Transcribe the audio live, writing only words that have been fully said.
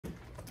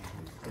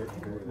All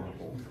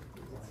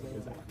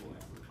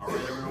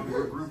right, everyone,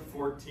 we're group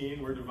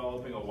 14. We're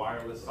developing a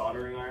wireless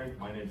soldering iron.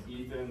 My name's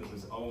Ethan. This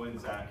is Owen,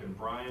 Zach, and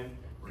Brian.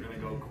 We're going to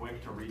go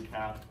quick to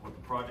recap what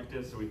the project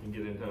is so we can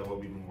get into what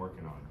we've been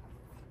working on.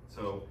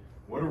 So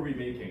what are we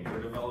making?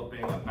 We're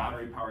developing a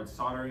battery-powered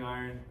soldering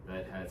iron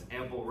that has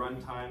ample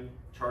runtime,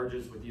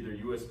 charges with either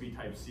USB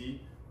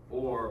Type-C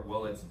or,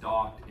 well, it's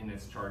docked in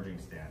its charging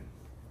stand.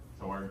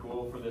 So our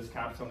goal for this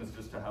capstone is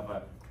just to have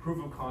a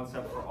proof of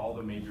concept for all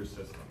the major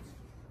systems.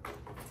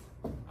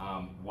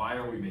 Why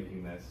are we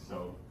making this?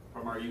 So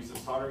from our use of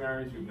soldering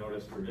irons, we've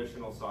noticed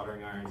traditional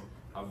soldering irons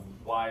have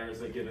wires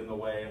that get in the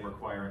way and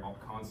require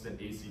constant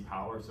AC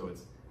power, so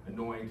it's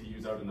annoying to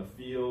use out in the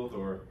field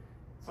or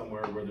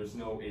somewhere where there's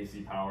no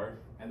AC power.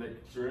 And the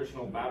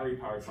traditional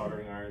battery-powered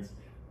soldering irons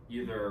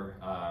either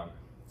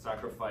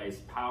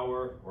sacrifice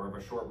power or have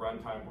a short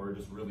runtime or are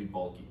just really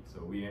bulky.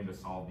 So we aim to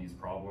solve these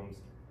problems.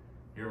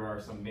 Here are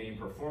some main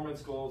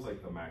performance goals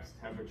like the max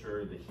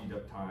temperature, the heat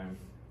up time,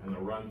 and the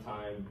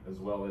runtime, as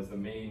well as the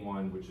main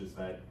one, which is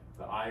that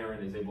the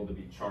iron is able to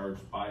be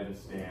charged by the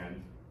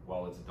stand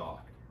while it's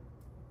docked.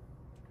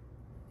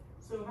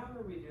 So how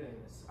are we doing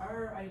this?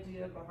 Our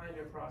idea behind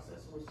our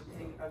process was to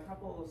take a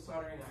couple of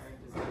soldering iron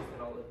designs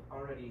that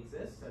already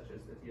exist, such as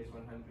the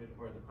TS100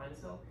 or the Pine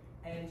Cell,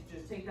 and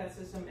just take that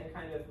system and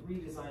kind of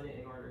redesign it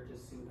in order to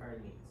suit our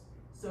needs.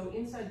 So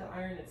inside the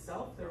iron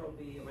itself, there will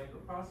be a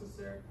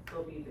microprocessor, there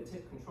will be the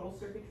tip control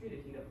circuitry to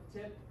heat up the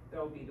tip, there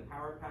will be the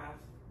power path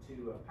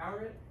to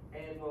power it,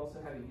 and we'll also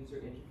have a user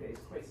interface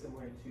quite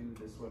similar to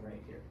this one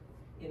right here.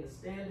 In the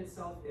stand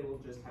itself, it will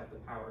just have the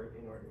power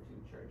in order to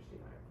charge the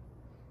iron.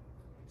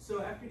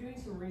 So after doing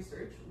some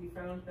research, we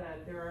found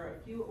that there are a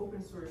few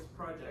open source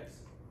projects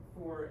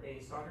for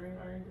a soldering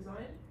iron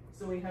design.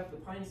 So we have the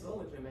Pine Cell,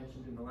 which I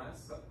mentioned in the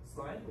last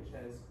slide, which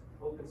has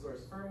open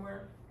source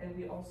firmware, and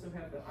we also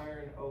have the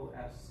Iron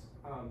OS,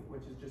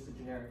 which is just a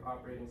generic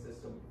operating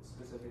system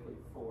specifically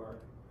for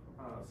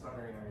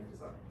soldering iron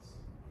designs.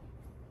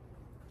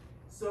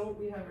 So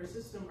we have our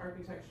system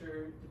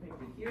architecture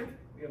depicted here.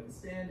 We have the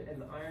stand and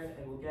the iron,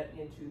 and we'll get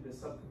into the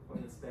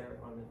subcomponents there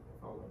on the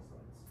following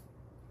slides.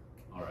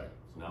 All right,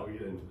 so now we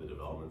get into the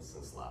developments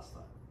since last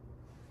time.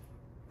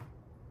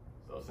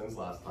 So since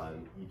last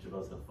time, each of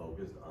us have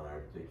focused on our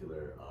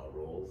particular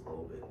roles a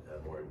little bit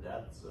more in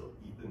depth. So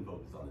Ethan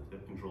focused on the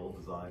tip control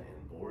design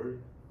and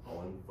board.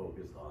 Owen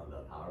focused on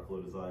the power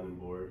flow design and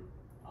board.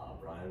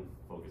 Brian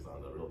focused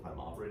on the real-time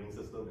operating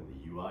system and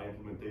the UI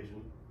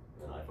implementation.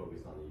 And I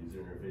focused on the user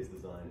interface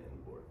design and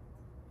the board.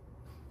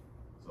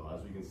 So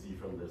as we can see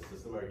from this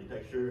system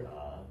architecture,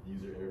 the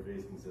user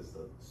interface consists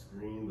of the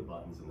screen, the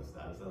buttons, and the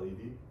status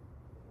LED.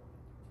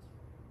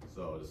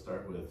 So to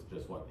start with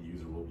just what the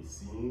user will be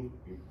seeing,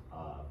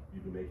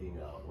 we've been making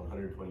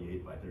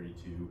 128 by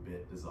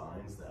 32-bit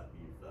designs that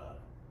we've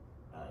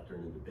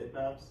turned into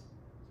bitmaps.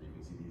 So you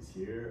can see these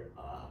here.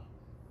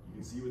 You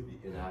can see with the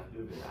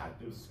inactive and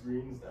active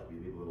screens that we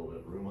leave a little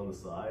bit of room on the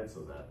side so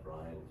that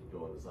Brian can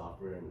go into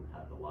software and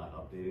have the live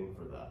updating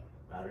for the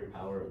battery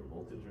power or the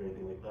voltage or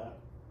anything like that.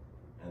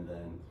 And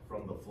then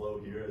from the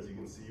flow here, as you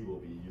can see, we'll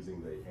be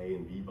using the A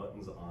and B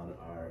buttons on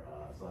our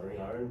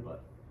soldering iron,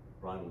 but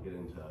Brian will get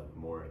into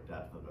more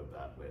depth about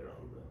that later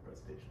on in the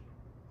presentation.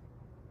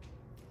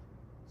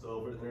 So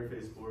for the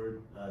interface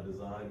board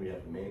design, we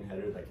have the main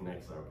header that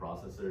connects our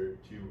processor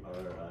to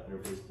our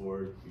interface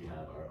board. We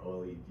have our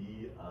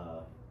OLED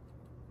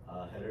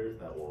headers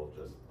that will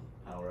just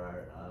power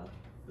our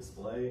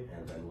display,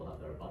 and then we'll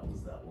have our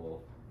buttons that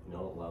will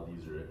allow the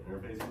user to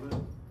interface with it.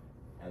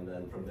 And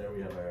then from there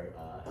we have our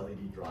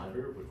LED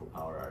driver, which will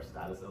power our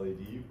status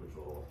LED, which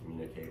will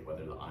communicate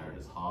whether the iron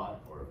is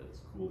hot or if it's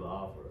cooled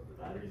off or if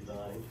the battery's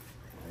dying.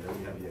 And then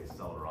we have the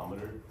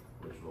accelerometer,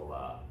 which will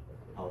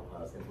help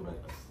us implement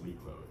a sleep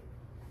mode.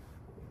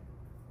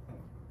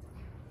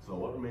 So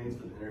what remains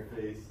for the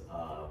interface?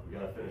 We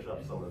gotta finish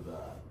up some of the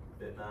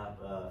bitmap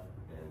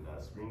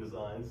and screen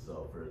designs.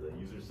 So for the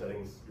user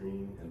settings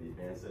screen and the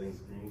advanced settings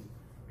screens,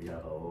 we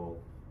have a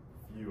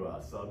few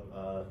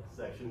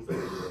sections that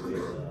we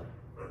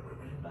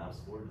make maps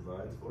for,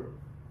 designs for.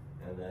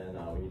 And then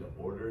we need to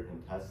order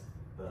and test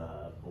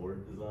the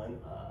board design.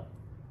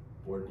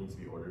 Board needs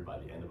to be ordered by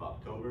the end of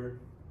October.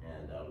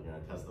 And we're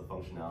going to test the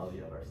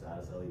functionality of our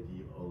status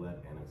LED, OLED,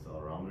 and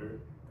accelerometer.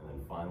 And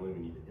then finally, we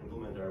need to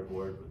implement our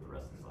board with the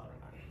rest of the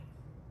soldering iron.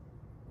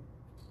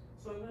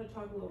 So I'm going to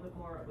talk a little bit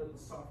more about the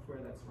software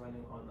that's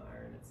running on the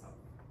iron itself.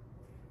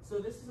 So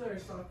this is our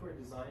software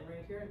design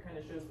right here. It kind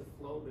of shows the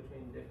flow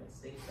between the different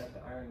states that the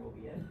iron will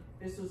be in.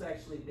 This was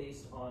actually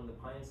based on the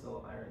Pine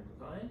Cell iron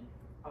design.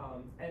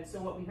 And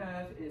so what we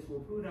have is we'll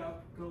boot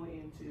up, go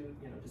into,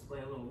 display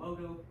a little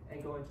logo,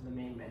 and go into the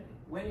main menu.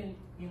 When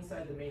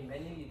inside the main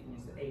menu, you can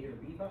use the A or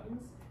B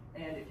buttons.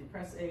 And if you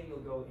press A,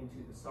 you'll go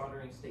into the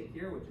soldering state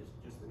here, which is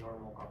just the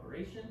normal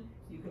operation.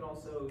 You can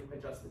also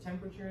adjust the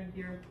temperature in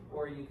here,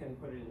 or you can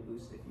put it in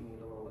boost if you need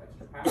a little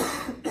extra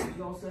power.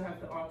 You also have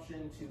the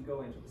option to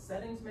go into the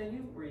settings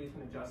menu, where you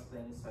can adjust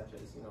things such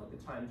as, the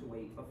time to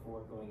wait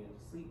before going into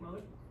sleep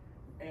mode.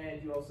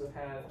 And you also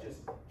have just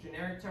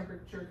generic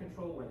temperature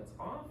control when it's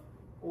off,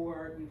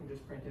 or you can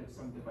just print out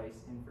some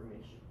device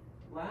information.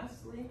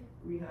 Lastly,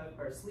 we have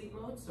our sleep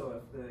mode, so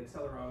if the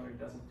accelerometer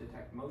doesn't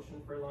detect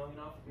motion for long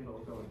enough, it'll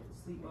go into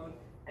sleep mode,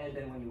 and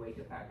then when you wake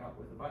it back up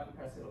with a button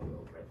press, it'll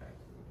go right back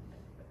to the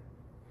command there.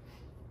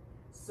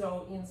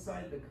 So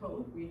inside the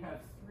code, we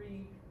have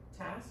 3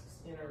 tasks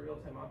in our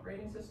real-time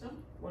operating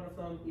system. One of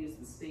them is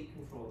the state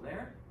control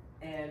there,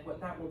 and what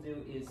that will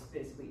do is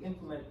basically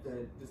implement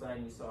the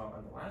design you saw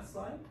on the last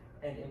slide,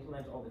 and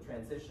implement all the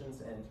transitions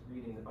and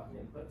reading the button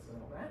inputs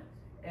and all that.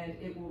 And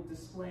it will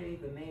display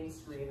the main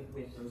screen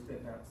with those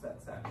bitmaps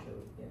that Zach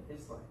showed in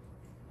his slide.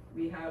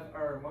 We have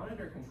our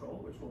monitor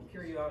control, which will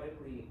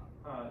periodically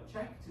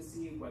check to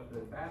see what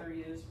the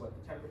battery is, what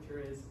the temperature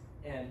is,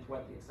 and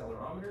what the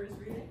accelerometer is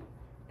reading.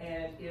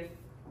 And if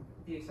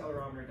the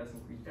accelerometer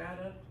doesn't read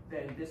data,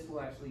 then this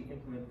will actually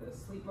implement the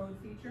sleep mode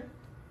feature.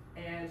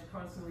 And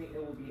constantly it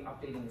will be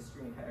updating the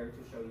screen header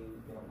to show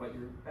you, what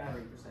your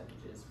battery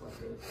percentage is, what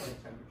the current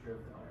temperature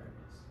of the iron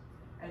is.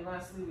 And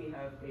lastly, we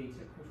have a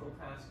tip control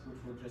task,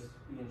 which will just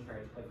be in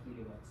charge of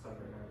heating up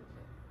soldering iron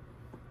tip.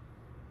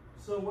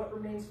 So what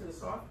remains for the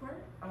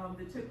software?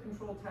 The tip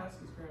control task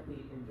is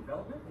currently in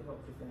development. We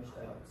hope to finish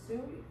that up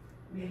soon.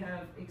 We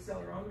have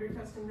accelerometer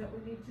testing that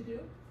we need to do.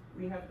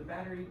 We have the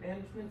battery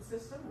management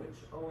system, which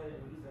Owen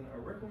and Ethan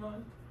are working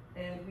on.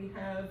 And we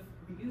have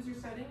the user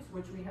settings,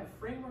 which we have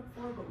framework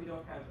for, but we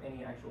don't have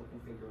any actual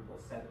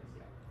configurable settings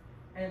yet.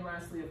 And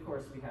lastly, of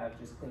course, we have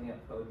just cleaning up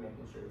code,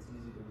 making sure it's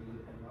easy to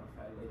read and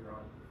modify later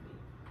on if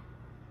needed.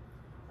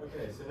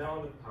 Okay, so now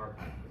on the power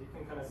pack. As you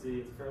can kind of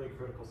see, it's a fairly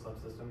critical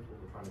subsystem to what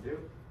we're trying to do.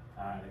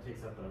 It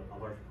takes up a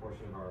large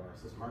portion of our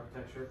system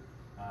architecture.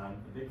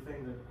 The big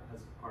thing that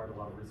has required a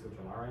lot of research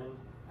on our end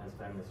has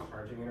been this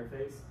charging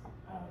interface,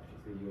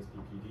 particularly USB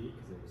PD,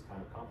 because it was kind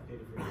of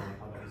complicated for me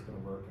how that was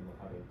going to work and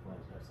how to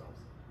implement it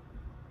ourselves.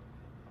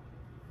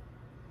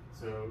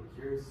 So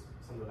here's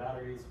some of the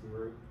batteries.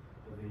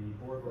 The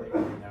board right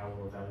now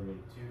will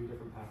evaluate 2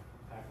 different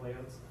pack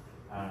layouts.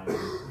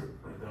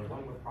 The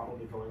one we're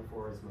probably going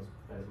for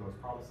that is most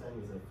promising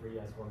is a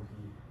 3S1P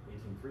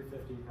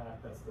 18350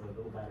 pack. That's the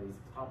little batteries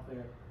at the top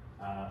there.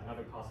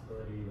 Another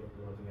possibility that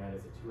we're looking at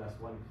is a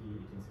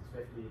 2S1P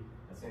 18650,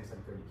 a Samsung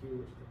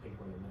 30Q, which is the pink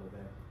one in the middle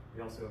there. We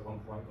also at one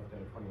point looked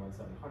at a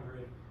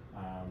 21700,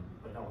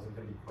 but that wasn't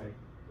going to be quite,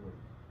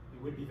 it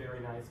would be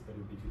very nice, but it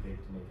would be too big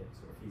to make it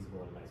sort of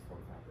feasible in a nice form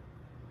factor.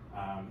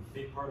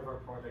 Big part of our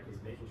project is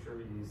making sure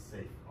we use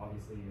safe.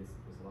 Obviously,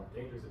 there's a lot of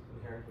dangers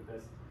inherent with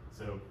this.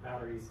 So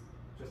batteries,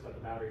 just like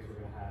the batteries,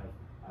 we're going to have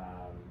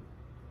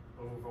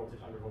over voltage,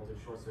 under voltage,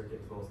 short circuit,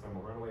 as well as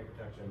thermal runaway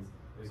protections.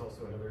 There's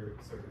also another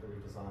circuit that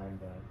we've designed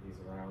that is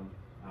around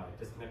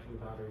disconnecting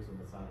the batteries when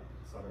the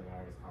soldering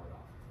iron is powered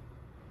off.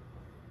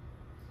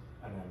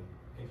 And then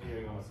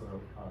continuing on a sort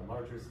of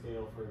larger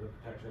scale for the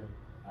protection,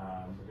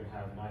 we're going to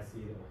have an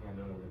IC that will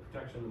handle the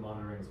protection, the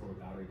monitoring, as well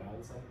as battery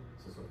balancing,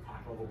 so sort of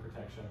pack level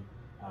protection.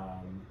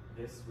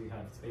 This we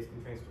have space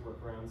constraints to work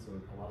around, so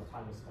a lot of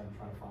time was spent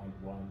trying to find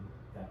one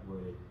that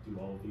would do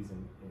all of these in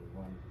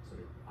one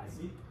sort of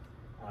IC.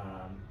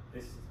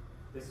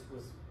 This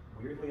was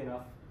weirdly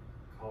enough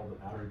called the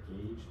battery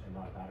gauge and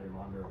not a battery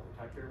monitor or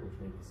protector, which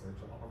made the search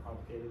a lot more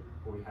complicated.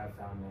 But we have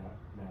found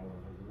now one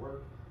that will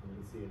work, and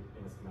you can see it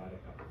in a schematic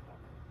up at the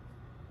top.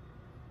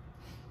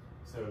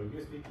 So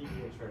USB PD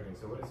and charging.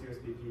 So what is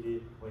USB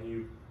PD? When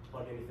you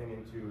plug anything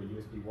into a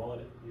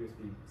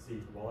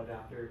USB-C wall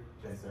adapter,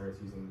 chances are it's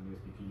using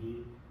USB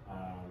PD.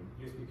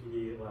 USB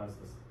PD allows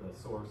the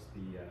source,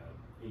 the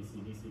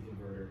AC-DC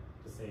converter,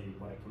 to say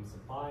what it can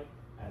supply,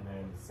 and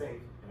then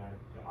sync, and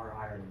our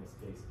iron in this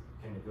case,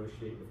 can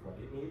negotiate with what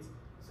it needs.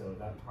 So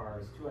that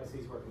powers 2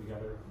 ICs working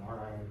together on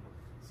our iron.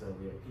 So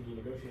we have a PD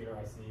negotiator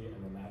IC, and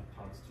then that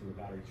talks to a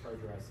battery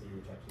charger IC,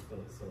 which actually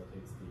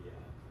facilitates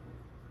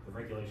the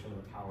regulation of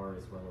the power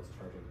as well as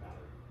charging the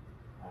battery.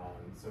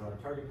 So our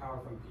target power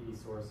from PD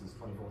source is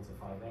 20 volts at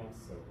 5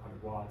 amps, so 100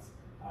 watts.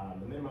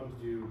 The minimum to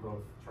do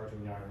both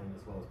charging the iron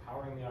as well as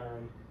powering the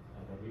iron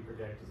that we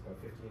predict is about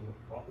 15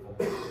 volts,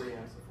 3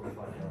 amps, so 45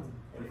 volts.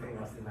 Anything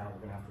less than that,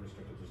 we're going to have to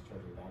restrict it to just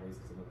charging batteries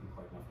because it won't be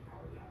quite enough to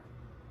power the iron.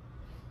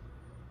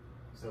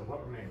 So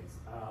what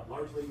remains?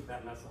 Largely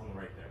that mess on the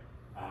right there.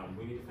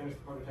 We need to finish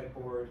the prototype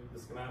board.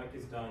 The schematic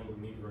is done, but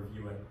we need to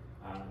review it,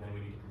 and then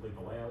we need to complete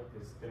the layout.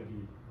 It's going to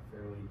be a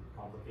fairly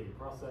complicated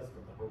process,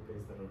 but the hope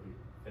is that it'll be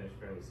finished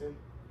fairly soon.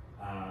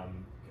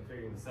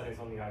 Configuring the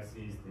settings on the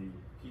ICs, the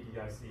PD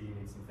IC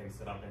needs some things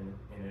set up in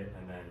it,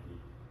 and then the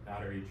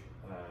battery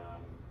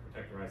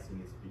protector IC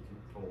needs to be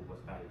told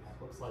what the battery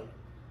pack looks like.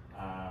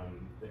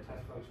 The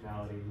test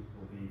functionality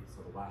will be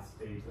sort of the last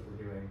stage that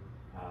we're doing.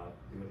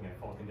 Be looking at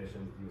fault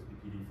conditions, USB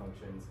PD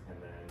functions,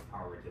 and then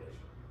power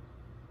regulation.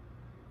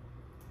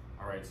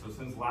 All right, so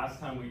since last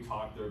time we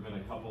talked, there have been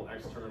a couple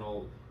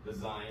external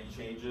design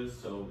changes.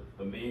 So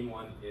the main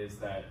one is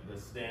that the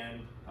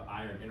stand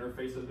iron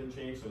interface has been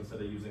changed. So instead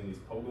of using these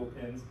pogo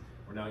pins,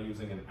 we're now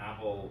using an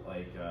Apple,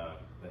 like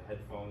the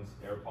headphones,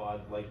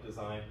 AirPod-like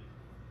design.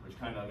 which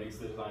kind of makes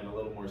the design a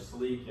little more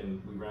sleek,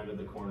 and we rounded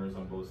the corners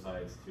on both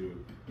sides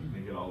to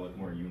make it all look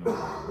more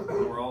uniform.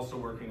 And we're also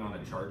working on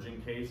a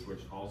charging case,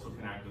 which also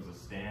can act as a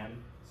stand.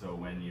 So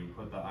when you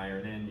put the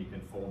iron in, you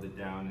can fold it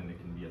down and it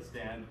can be a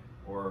stand,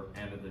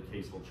 and the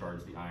case will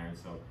charge the iron.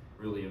 So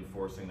really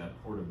enforcing that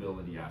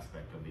portability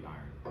aspect of the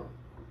iron.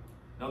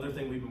 Another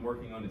thing we've been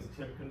working on is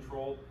tip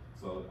control.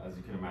 So as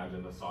you can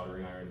imagine, the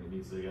soldering iron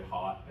needs to get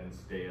hot and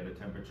stay at a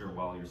temperature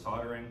while you're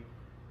soldering.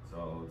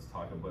 So let's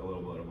talk a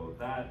little bit about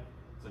that.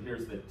 So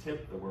here's the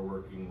tip that we're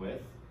working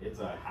with. It's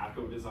a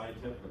Hako design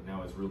tip, but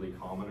now it's really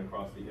common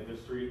across the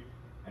industry.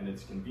 And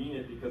it's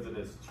convenient because it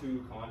has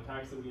 2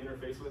 contacts that we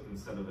interface with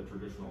instead of the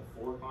traditional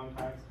 4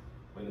 contacts.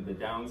 But the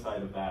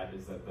downside of that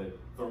is that the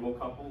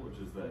thermocouple, which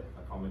is a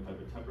common type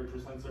of temperature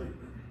sensor,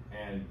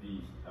 and the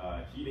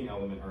heating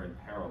element are in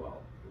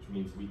parallel, which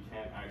means we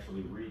can't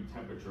actually read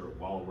temperature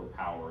while we're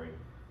powering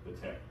the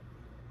tip,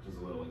 which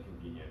is a little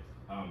inconvenient.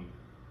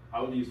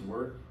 How these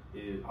work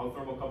how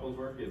thermocouples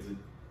work is it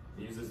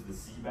uses the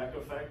Seebeck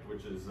effect,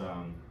 which is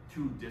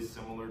 2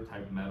 dissimilar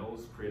type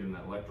metals create an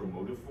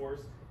electromotive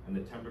force, and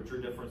the temperature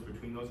difference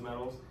between those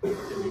metals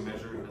can be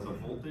measured as a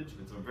voltage.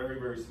 It's a very,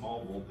 very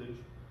small voltage,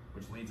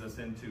 which leads us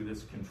into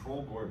this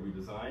control board we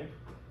designed.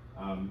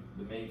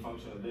 The main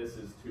function of this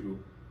is to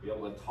be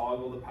able to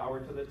toggle the power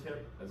to the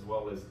tip, as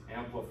well as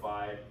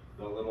amplify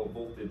the little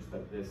voltage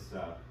that this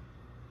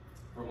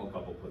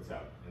thermocouple puts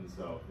out. And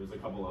so there's a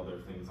couple other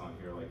things on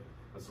here, like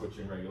a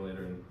switching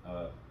regulator and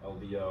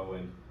LDO,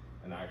 and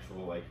an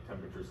actual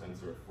temperature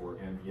sensor for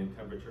ambient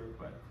temperature,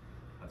 but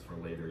that's for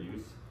later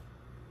use.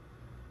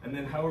 And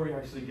then how are we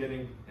actually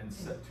getting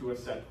set to a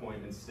set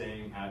point and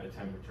staying at a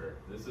temperature?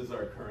 This is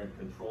our current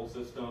control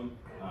system.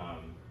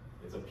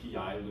 It's a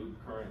PI loop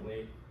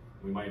currently.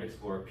 We might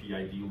explore a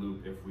PID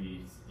loop if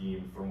we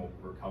deem thermal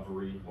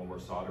recovery when we're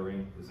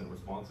soldering isn't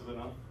responsive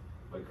enough.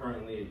 But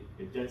currently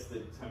it gets the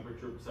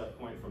temperature set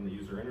point from the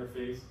user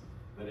interface,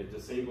 then it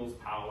disables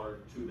power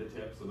to the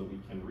tip so that we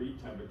can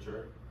read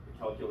temperature. It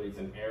calculates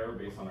an error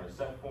based on our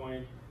set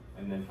point,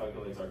 and then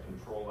calculates our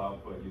control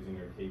output using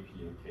our KP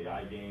and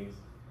KI gains,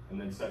 and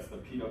then sets the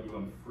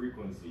PWM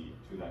frequency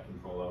to that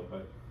control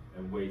output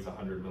and waits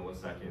 100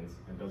 milliseconds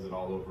and does it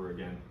all over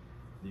again.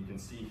 You can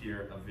see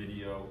here a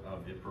video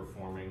of it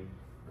performing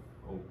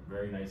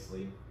very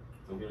nicely.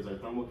 So here's our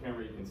thermal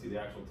camera. You can see the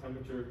actual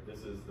temperature.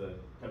 This is the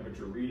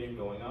temperature reading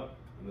going up,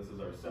 and this is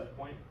our set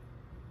point.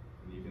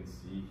 And you can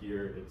see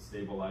here it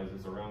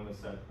stabilizes around the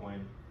set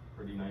point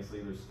pretty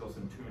nicely. There's still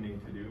some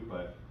tuning to do,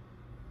 but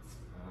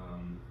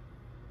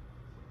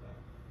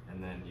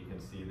and then you can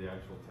see the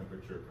actual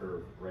temperature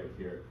curve right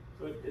here.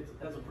 So it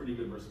has a pretty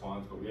good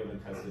response, but we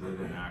haven't tested it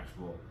in an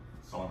actual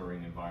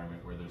soldering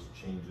environment where there's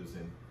changes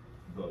in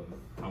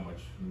how much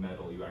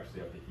metal you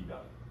actually have to heat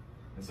up.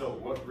 And so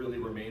what really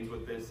remains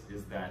with this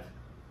is that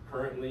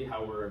currently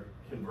how we're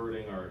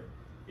converting our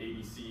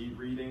ABC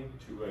reading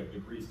to a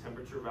degrees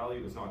temperature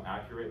value is not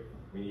accurate.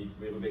 We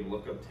have a big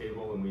lookup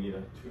table, and we need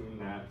to tune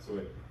that so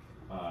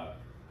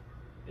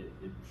it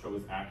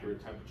shows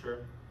accurate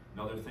temperature.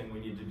 Another thing we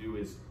need to do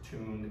is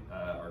tune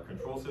our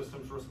control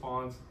system's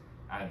response,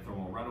 add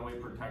thermal runaway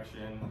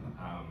protection,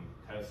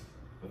 test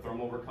the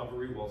thermal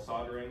recovery while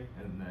soldering,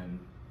 and then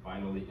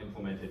finally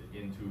implement it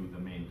into the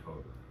main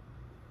code.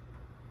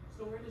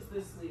 So where does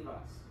this leave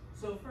us?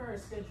 So for our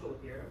schedule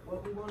here,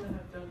 what we want to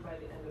have done by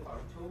the end of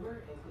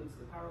October includes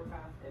the power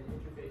path and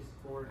interface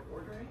board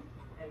ordering,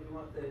 and we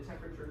want the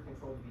temperature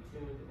control to be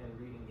tuned and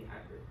reading the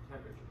accurate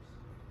temperatures.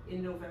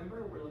 In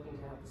November, we're looking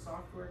to have the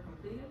software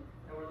completed,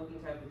 and we're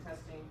looking to have the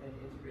testing and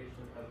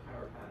integration of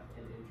power path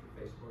and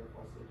interface board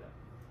also done.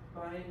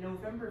 By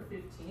November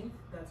 15th,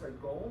 that's our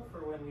goal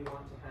for when we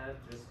want to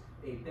have just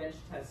a bench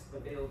test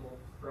available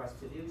for us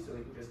to do, so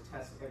we can just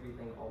test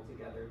everything all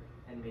together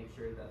and make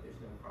sure that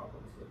there's no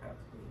problems with how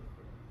to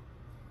communicate.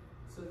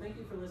 So thank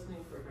you for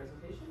listening to our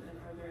presentation, and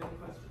are there any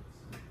questions?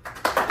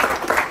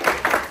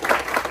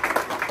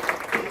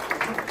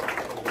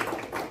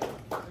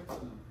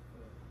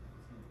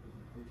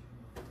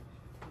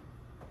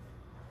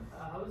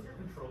 How is your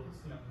control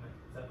system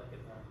implemented? Is that like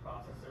in the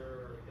processor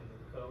or in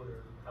the code, or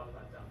how is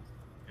that done?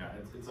 Yeah,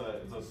 it's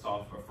a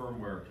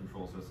firmware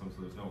control system,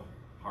 so there's no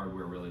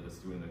hardware really that's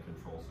doing the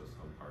control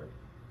system part.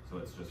 So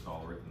it's just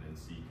all written in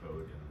C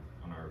code and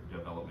on our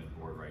development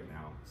board right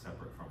now,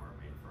 separate from our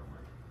main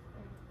firmware.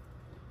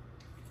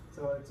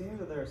 So it seems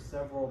that there are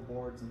several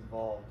boards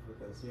involved with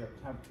this. You have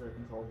a temperature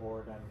control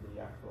board and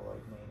the actual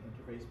main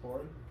interface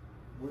board.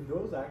 Would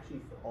those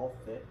actually all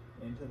fit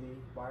into the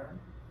wiring?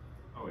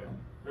 Oh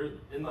yeah.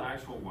 In the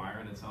actual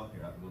wiring itself,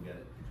 here, we'll get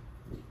it.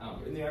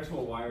 In the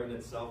actual wiring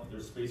itself,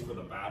 there's space for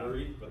the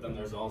battery, but then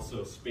there's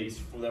also space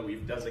that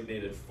we've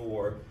designated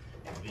for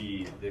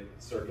the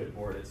circuit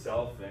board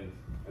itself. And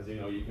as you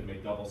know, you can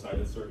make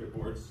double-sided circuit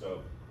boards,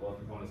 so both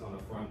components on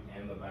the front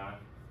and the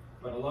back.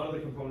 But a lot of the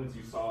components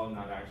you saw in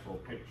that actual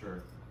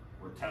picture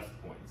were test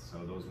points, so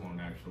those won't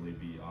actually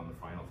be on the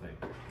final thing.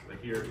 But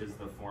here is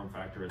the form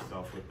factor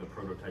itself with the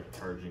prototype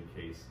charging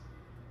case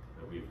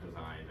that we've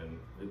designed, and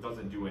it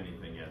doesn't do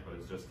anything yet, but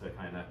it's just to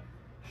kind of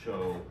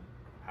show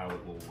how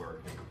it will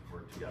work and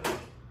work together.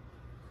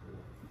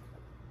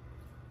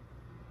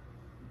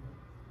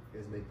 You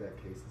guys make that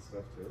case and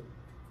stuff too?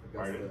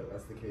 Like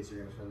that's the case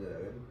you're gonna send it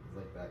out in? It's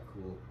like that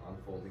cool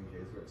unfolding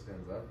case where it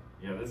stands up?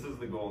 Yeah, this is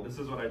the goal. This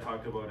is what I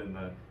talked about in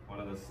one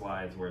of the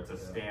slides where it's a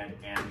stand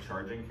and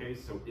charging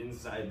case. So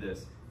inside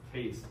this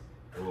case,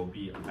 there will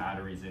be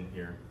batteries in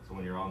here. So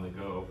when you're on the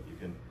go, you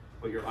can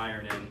put your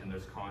iron in and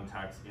there's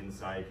contacts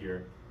inside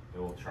here. It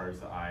will charge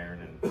the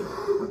iron and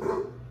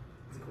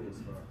It's cool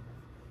stuff.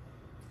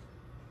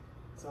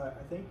 So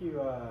I think you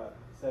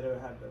said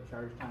it had a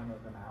charge time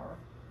of an hour.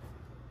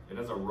 it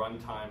has a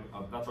runtime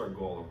of, that's our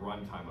goal, a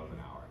runtime of an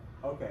hour.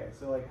 Okay,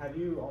 so like, have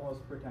you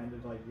almost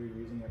pretended like you're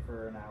using it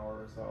for an hour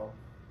or so,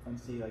 and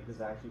see like, does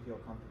it actually feel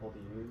comfortable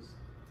to use?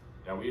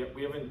 Yeah,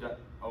 we haven't done,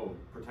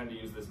 pretend to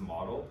use this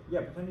model.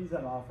 Yeah, pretend to use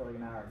that model for like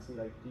an hour and see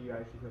like, do you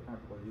actually feel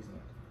comfortable using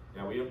it?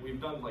 Yeah,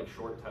 we've done like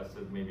short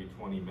tested, maybe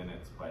 20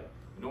 minutes, but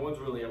no one's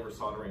really ever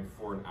soldering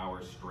for an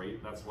hour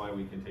straight. That's why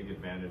we can take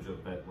advantage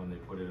of that when they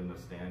put it in the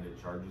stand, it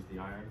charges the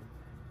iron.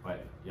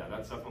 But yeah,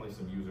 that's definitely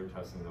some user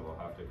testing that we'll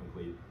have to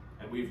complete.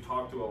 And we've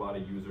talked to a lot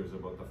of users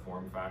about the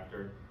form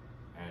factor,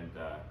 and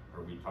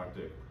or we talked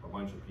to a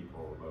bunch of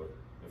people about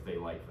if they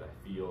like the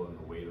feel and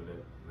the weight of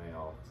it, and they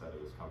all said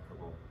it was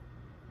comfortable.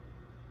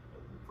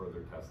 But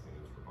further testing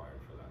is required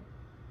for that.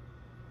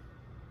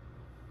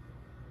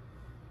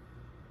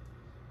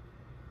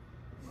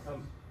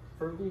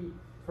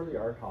 For the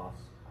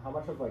RTOS, how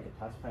much of like a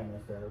test plan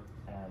is there?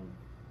 And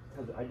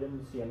because I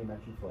didn't see any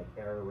mention for like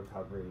error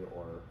recovery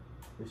or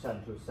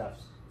resetting to a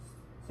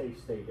safe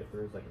state if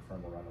there is like a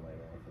thermal runaway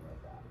or anything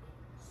like that.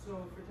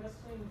 So for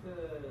testing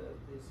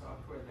the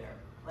software there,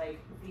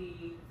 like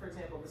for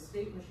example, the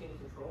state machine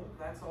control,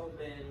 that's all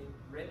been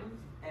written,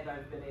 and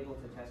I've been able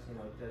to test,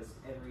 does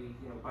every,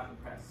 button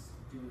press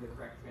do the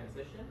correct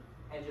transition,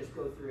 and just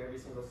go through every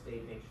single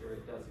state, make sure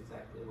it does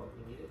exactly what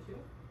we need it to.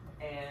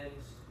 And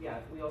yeah,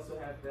 we also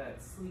have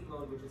that sleep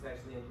mode, which is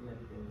actually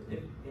implemented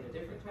in a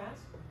different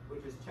task,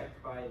 which is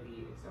checked by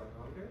the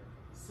accelerometer.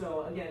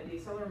 So again, the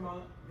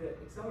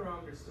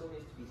accelerometer still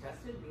needs to be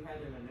tested. We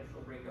had an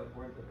initial breakout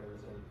board, but there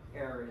was an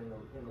error in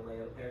the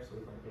layout there, so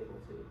we weren't able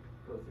to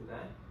go through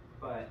that.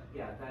 But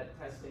yeah, that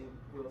testing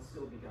will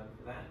still be done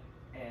for that.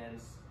 And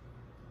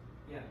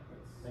yeah,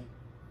 do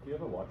you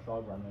have a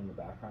watchdog running in the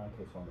background in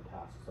case one of the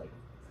tasks like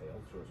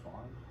fails to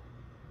respond?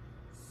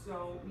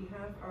 So we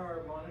have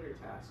our monitor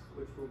task,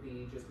 which will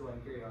be just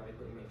going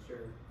periodically, make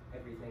sure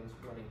everything's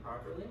running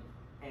properly.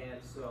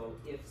 And so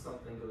if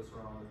something goes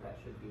wrong, that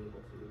should be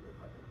able to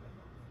recover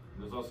that.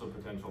 There's also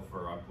potential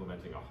for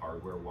implementing a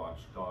hardware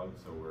watchdog,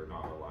 so we're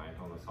not reliant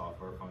on the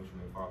software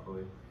functioning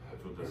properly,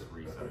 which will just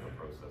reset the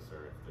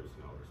processor if there's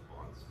no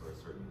response for a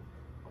certain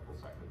couple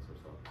seconds or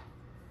so.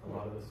 A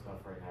lot of this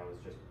stuff right now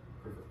is just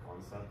proof of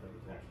concept that we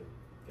can actually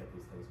get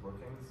these things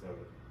working. So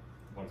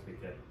once we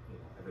get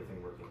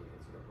everything working, we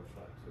can sort of push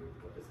that to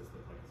what does this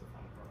look like as a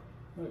final product.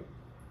 Right.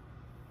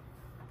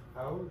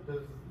 How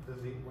does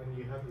when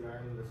you have the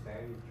iron in the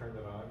stand, you turn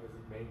it on, does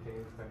it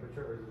maintain its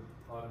temperature, or does it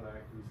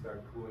automatically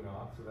start cooling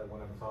off so that when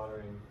I'm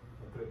soldering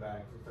and put it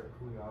back, it starts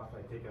cooling off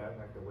and I take it out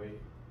and I have to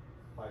wait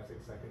 5-6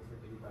 seconds for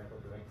it to heat back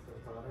up the next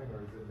soldering,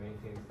 or does it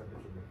maintain its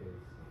temperature in the case?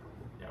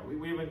 Yeah, we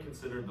haven't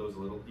considered those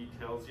little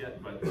details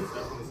yet, but it's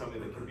definitely something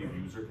that can be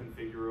user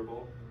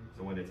configurable.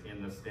 So when it's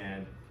in the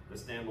stand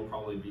will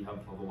probably have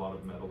a lot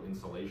of metal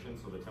insulation,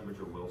 so the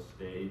temperature will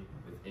stay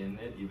within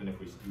it, even if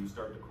we do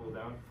start to cool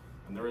down.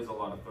 And there is a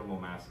lot of thermal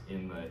mass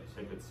in the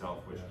tip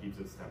itself, which keeps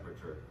its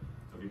temperature.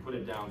 So if you put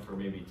it down for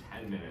maybe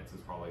 10 minutes,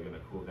 it's probably going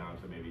to cool down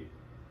to maybe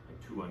like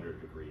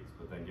 200 degrees,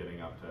 but then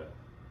getting up to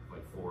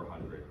like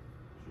 400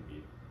 should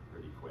be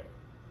pretty quick.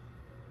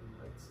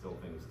 But still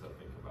things to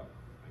think about.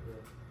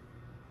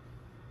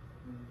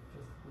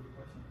 Just a quick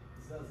question.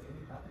 Does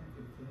any patent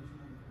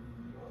infringement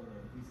in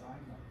your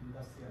design,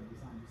 industrial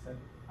design? You said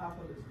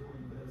Apple is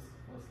doing this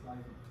most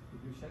likely.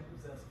 Did you check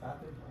if there's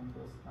patent on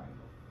those kind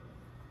of?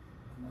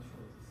 I'm not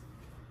sure.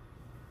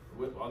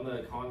 On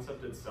the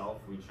concept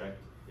itself, we checked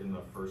in the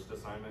first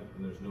assignment,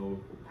 and there's no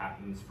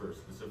patents for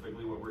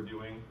specifically what we're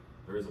doing.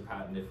 There is a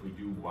patent if we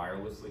do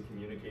wirelessly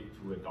communicate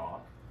to a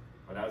dock.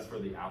 But as for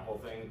the Apple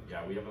thing,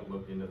 yeah, we haven't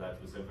looked into that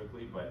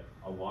specifically, but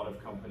a lot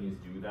of companies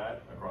do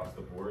that across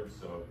the board,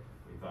 so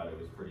we thought it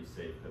was pretty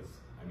safe because,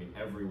 I mean,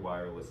 every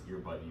wireless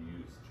earbud you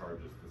use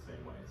charges the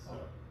same way, so